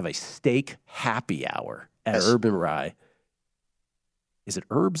way, they have a steak happy hour at Urban Rye. Is it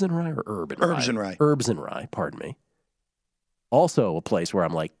Herbs and Rye or Urban Rye? Herbs and Rye. Herbs and Rye, pardon me. Also a place where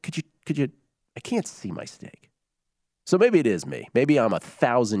I'm like, could you, I can't see my steak. So maybe it is me. Maybe I'm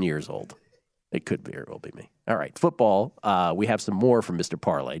 1,000 years old. It could very well be me. All right, football. We have some more from Mr.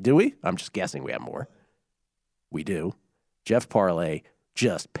 Parlay. Do we? I'm just guessing we have more. We do. Jeff Parlay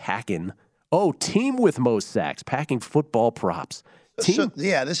just packing. Oh, team with most sacks, packing football props.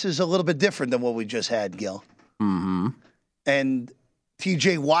 This is a little bit different than what we just had, Gil. Mm-hmm. And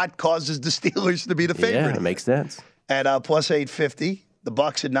T.J. Watt causes the Steelers to be the favorite. Yeah, it makes sense. At plus 850, the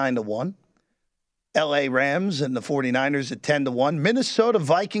Bucs at 9-1. L.A. Rams and the 49ers at 10-1. Minnesota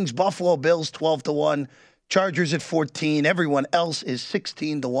Vikings, Buffalo Bills 12-1. Chargers at 14. Everyone else is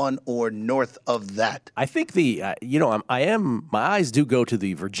 16-1 or north of that. I think my eyes do go to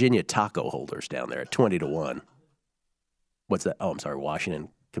the Virginia taco holders down there at 20-1. What's that? Oh, I'm sorry, Washington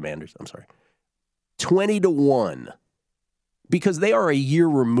Commanders. I'm sorry. 20-1. Because they are a year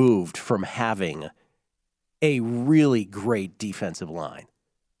removed from having a really great defensive line.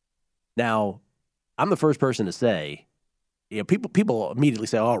 Now, I'm the first person to say, people immediately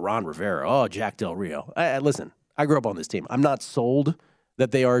say, oh, Ron Rivera, oh, Jack Del Rio. Listen, I grew up on this team. I'm not sold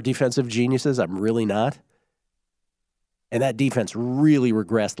that they are defensive geniuses. I'm really not. And that defense really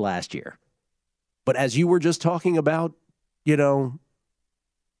regressed last year. But as you were just talking about, you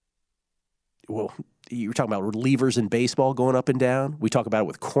were talking about relievers in baseball going up and down. We talk about it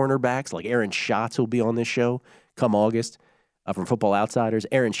with cornerbacks, like Aaron Schatz will be on this show come August from Football Outsiders.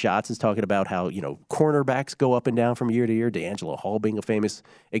 Aaron Schatz is talking about how, cornerbacks go up and down from year to year. D'Angelo Hall being a famous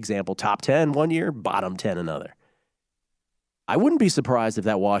example. Top 10 one year, bottom 10 another. I wouldn't be surprised if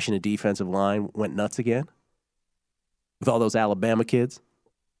that Washington defensive line went nuts again with all those Alabama kids.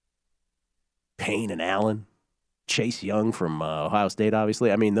 Payne and Allen. Chase Young from Ohio State,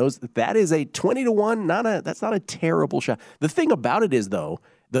 obviously. I mean, that is a 20-1. That's not a terrible shot. The thing about it is, though,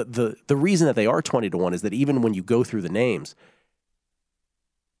 the reason that they are 20-1 is that even when you go through the names,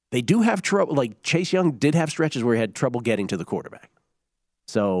 they do have trouble. Like Chase Young did have stretches where he had trouble getting to the quarterback.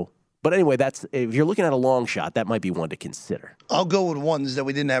 So, but anyway, if you're looking at a long shot, that might be one to consider. I'll go with ones that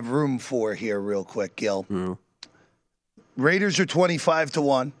we didn't have room for here, real quick, Gil. Mm-hmm. Raiders are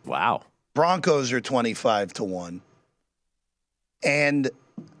 25-1. Wow. Broncos are 25-1. And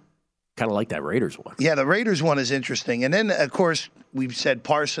kind of like that Raiders one. Yeah, the Raiders one is interesting. And then, of course, we've said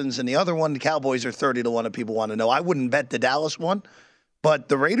Parsons, and the other one, the Cowboys are 30-1 if people want to know. I wouldn't bet the Dallas one, but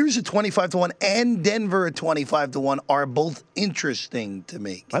the Raiders at 25-1 and Denver at 25-1 are both interesting to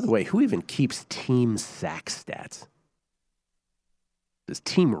me. By the way, who even keeps team sack stats? Does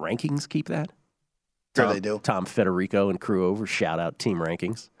Team Rankings keep that? Sure they do. Tom Federico and crew over, shout out Team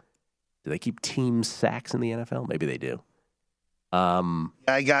Rankings. Do they keep team sacks in the NFL? Maybe they do.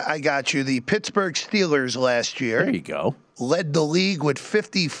 I got you. The Pittsburgh Steelers last year. There you go. Led the league with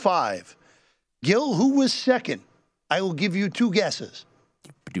 55. Gil, who was second? I will give you two guesses.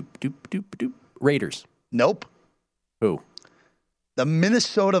 Raiders. Nope. Who? The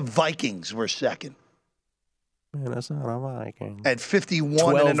Minnesota Vikings were second. Minnesota Vikings. At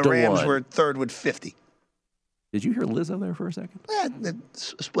 51, and then the Rams were third with 50. Did you hear Lizzo there for a second?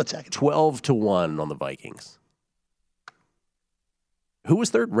 Split second. 12-1 on the Vikings. Who was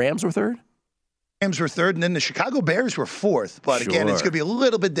third? Rams were third? Rams were third, and then the Chicago Bears were fourth. But again, it's going to be a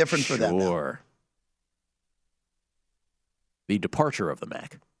little bit different for them now. Sure. The departure of the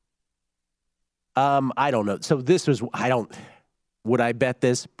Mac. I don't know. So this was, would I bet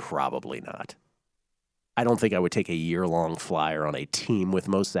this? Probably not. I don't think I would take a year-long flyer on a team with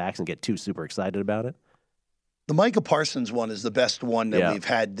most sacks and get too super excited about it. The Micah Parsons one is the best one that we've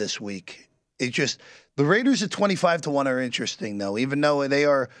had this week. It's just the Raiders at 25-1 are interesting, though, even though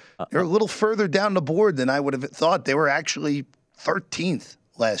they're a little further down the board than I would have thought. They were actually 13th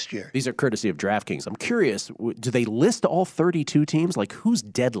last year. These are courtesy of DraftKings. I'm curious, do they list all 32 teams? Like, who's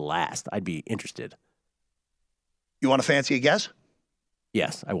dead last? I'd be interested. You want to fancy a guess?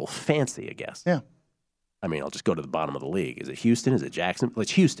 Yes, I will fancy a guess. Yeah. I mean, I'll just go to the bottom of the league. Is it Houston? Is it Jackson? Well,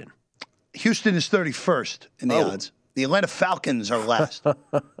 it's Houston. Houston is 31st in the odds. The Atlanta Falcons are last.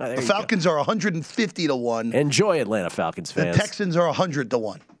 The Falcons are 150 to 1. Enjoy, Atlanta Falcons fans. The Texans are 100 to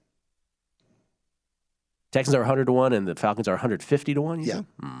 1. Texans are 100 to 1 and the Falcons are 150 to 1? Yeah.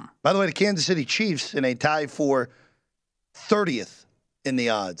 By the way, the Kansas City Chiefs in a tie for 30th in the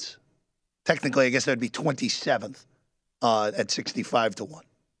odds. Technically, I guess that would be 27th at 65 to 1.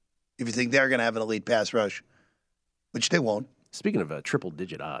 If you think they're going to have an elite pass rush, which they won't. Speaking of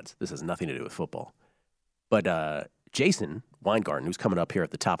triple-digit odds, this has nothing to do with football. But Jason Weingarten, who's coming up here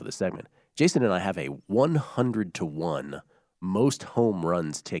at the top of the segment, Jason and I have a 100 to 1 most home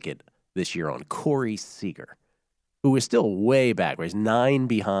runs ticket this year on Corey Seager, who is still way back. He's 9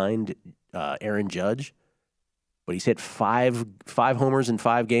 behind Aaron Judge, but he's hit five homers in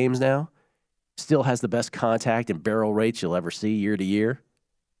 5 games now. Still has the best contact and barrel rates you'll ever see year to year.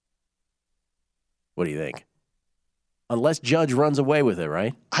 What do you think? Unless Judge runs away with it,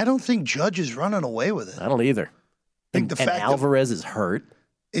 right? I don't think Judge is running away with it. I don't either. I think and Alvarez is hurt.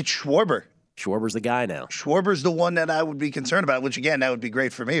 It's Schwarber. Schwarber's the guy now. Schwarber's the one that I would be concerned about, which, again, that would be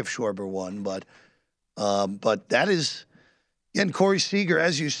great for me if Schwarber won. But that is, again, Corey Seager,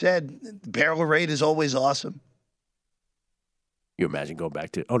 as you said, barrel rate is always awesome. You imagine going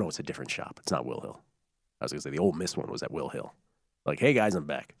back to, oh, no, it's a different shop. It's not Will Hill. I was going to say the Ole Miss one was at Will Hill. Like, hey, guys, I'm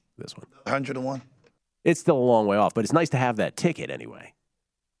back. This one. 100 to 1. It's still a long way off, but it's nice to have that ticket anyway.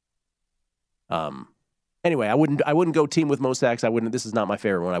 Anyway, I wouldn't go team with Mo Sacks. This is not my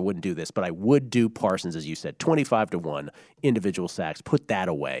favorite one. I wouldn't do this, but I would do Parsons, as you said, 25 to 1 individual sacks. Put that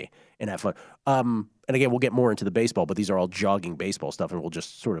away and have fun. And again, we'll get more into the baseball, but these are all jogging baseball stuff, and we'll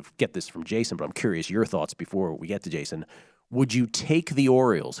just sort of get this from Jason. But I'm curious your thoughts before we get to Jason. Would you take the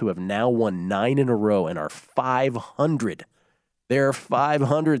Orioles, who have now won 9 in a row and are 500? They're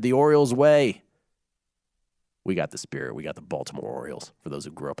 500 the Orioles way. We got the spirit. We got the Baltimore Orioles, for those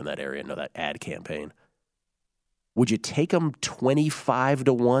who grew up in that area and know that ad campaign. Would you take them 25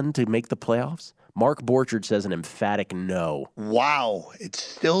 to 1 to make the playoffs? Mark Borchard says an emphatic no. Wow. It's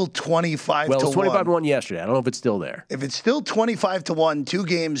still 25 to 1. Well, it was 25 to 1 yesterday. I don't know if it's still there. If it's still 25 to 1, 2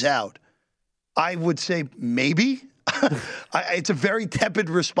 games out, I would say maybe. It's a very tepid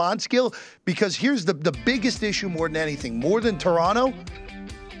response, Gil, because here's the biggest issue more than anything. More than Toronto,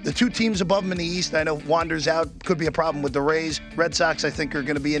 the 2 teams above them in the East, I know Wander's out, could be a problem with the Rays. Red Sox, I think, are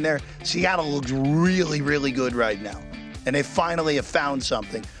going to be in there. Seattle looks really, really good right now, and they finally have found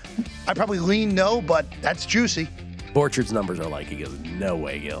something. I probably lean no, but that's juicy. Borchard's numbers are like, he goes, no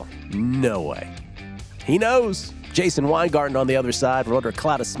way, Gil. No way. He knows. Jason Weingarten on the other side. We're under a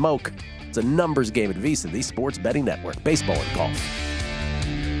cloud of smoke. It's a numbers game at VSiN, the Sports Betting Network. Baseball and golf.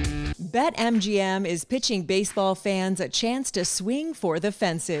 BetMGM is pitching baseball fans a chance to swing for the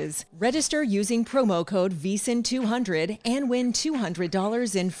fences. Register using promo code VSiN200 and win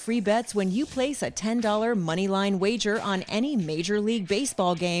 $200 in free bets when you place a $10 moneyline wager on any Major League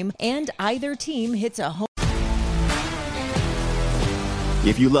Baseball game and either team hits a home.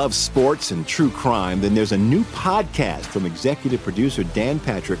 If you love sports and true crime, then there's a new podcast from executive producer Dan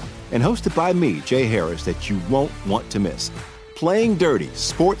Patrick and hosted by me, Jay Harris, that you won't want to miss. Playing Dirty: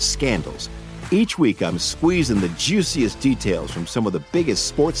 Sports Scandals. Each week, I'm squeezing the juiciest details from some of the biggest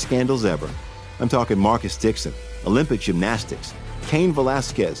sports scandals ever. I'm talking Marcus Dixon, Olympic gymnastics, Cain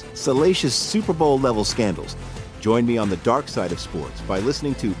Velasquez, salacious Super Bowl-level scandals. Join me on the dark side of sports by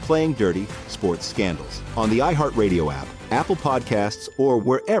listening to Playing Dirty: Sports Scandals on the iHeartRadio app, Apple Podcasts, or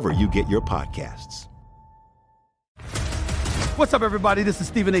wherever you get your podcasts. What's up, everybody? This is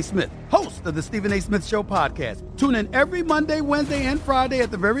Stephen A. Smith, host of the Stephen A. Smith Show podcast. Tune in every Monday, Wednesday, and Friday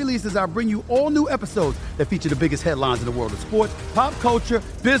at the very least as I bring you all new episodes that feature the biggest headlines in the world of sports, pop culture,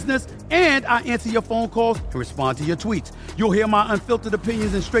 business, and I answer your phone calls and respond to your tweets. You'll hear my unfiltered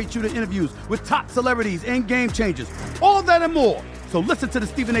opinions and straight-shooter interviews with top celebrities and game changers. All that and more. So listen to the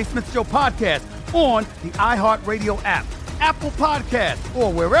Stephen A. Smith Show podcast on the iHeartRadio app, Apple Podcasts,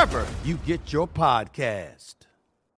 or wherever you get your podcast.